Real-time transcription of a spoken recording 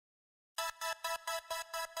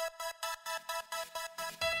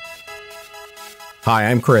Hi,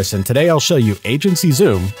 I'm Chris, and today I'll show you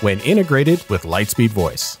AgencyZoom when integrated with Lightspeed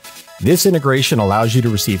Voice. This integration allows you to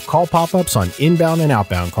receive call pop-ups on inbound and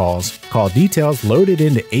outbound calls, call details loaded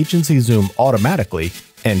into AgencyZoom automatically,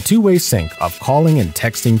 and two-way sync of calling and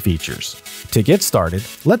texting features. To get started,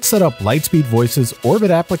 let's set up Lightspeed Voice's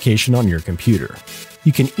Orbit application on your computer.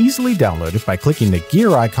 You can easily download it by clicking the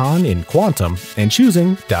gear icon in Quantum and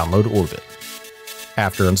choosing Download Orbit.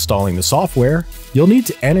 After installing the software, you'll need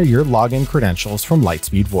to enter your login credentials from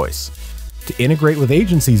Lightspeed Voice. To integrate with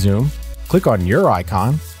AgencyZoom, click on your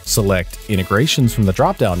icon, select Integrations from the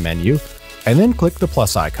drop-down menu, and then click the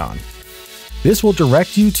plus icon. This will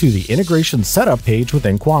direct you to the integration setup page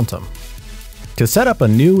within Quantum. To set up a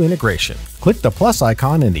new integration, click the plus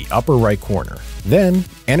icon in the upper right corner. Then,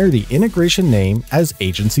 enter the integration name as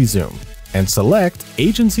AgencyZoom, and select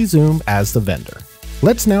AgencyZoom as the vendor.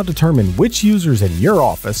 Let's now determine which users in your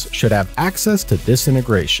office should have access to this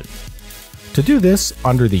integration. To do this,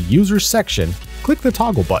 under the Users section, click the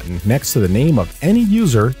toggle button next to the name of any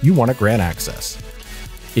user you want to grant access.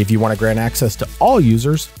 If you want to grant access to all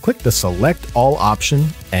users, click the Select All option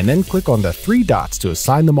and then click on the three dots to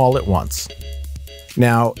assign them all at once.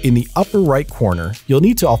 Now, in the upper right corner, you'll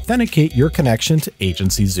need to authenticate your connection to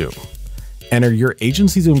AgencyZoom. Enter your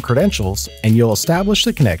AgencyZoom credentials and you'll establish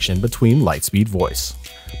the connection between Lightspeed Voice.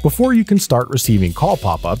 Before you can start receiving call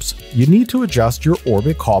pop-ups, you need to adjust your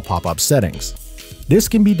Orbit call pop-up settings. This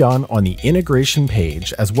can be done on the integration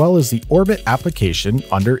page as well as the Orbit application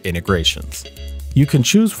under Integrations. You can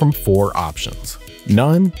choose from 4 options: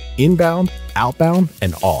 None, Inbound, Outbound,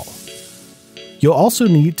 and All. You'll also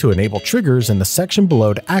need to enable triggers in the section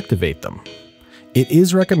below to activate them. It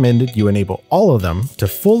is recommended you enable all of them to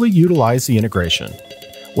fully utilize the integration.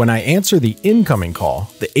 When I answer the incoming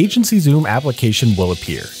call, the AgencyZoom application will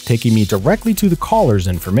appear, taking me directly to the caller's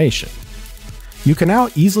information. You can now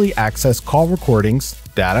easily access call recordings,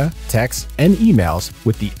 data, text, and emails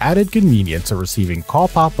with the added convenience of receiving call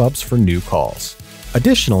pop-ups for new calls.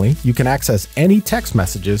 Additionally, you can access any text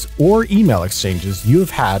messages or email exchanges you have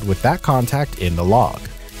had with that contact in the log.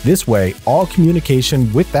 This way, all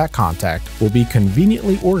communication with that contact will be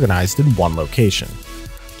conveniently organized in one location.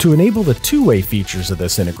 To enable the two-way features of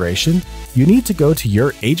this integration, you need to go to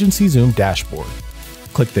your AgencyZoom dashboard.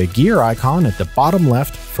 Click the gear icon at the bottom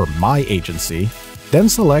left for My Agency, then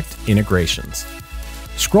select Integrations.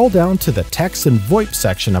 Scroll down to the Text and VoIP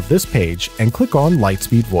section of this page and click on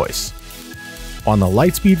Lightspeed Voice. On the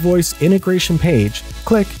Lightspeed Voice integration page,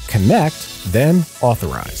 click Connect, then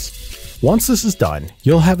Authorize. Once this is done,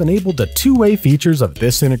 you'll have enabled the two-way features of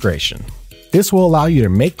this integration. This will allow you to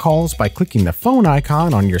make calls by clicking the phone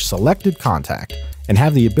icon on your selected contact and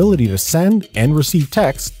have the ability to send and receive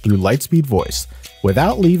text through Lightspeed Voice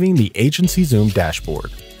without leaving the AgencyZoom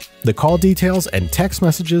dashboard. The call details and text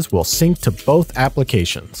messages will sync to both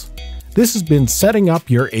applications. This has been setting up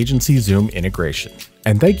your AgencyZoom integration,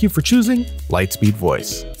 and thank you for choosing Lightspeed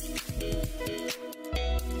Voice.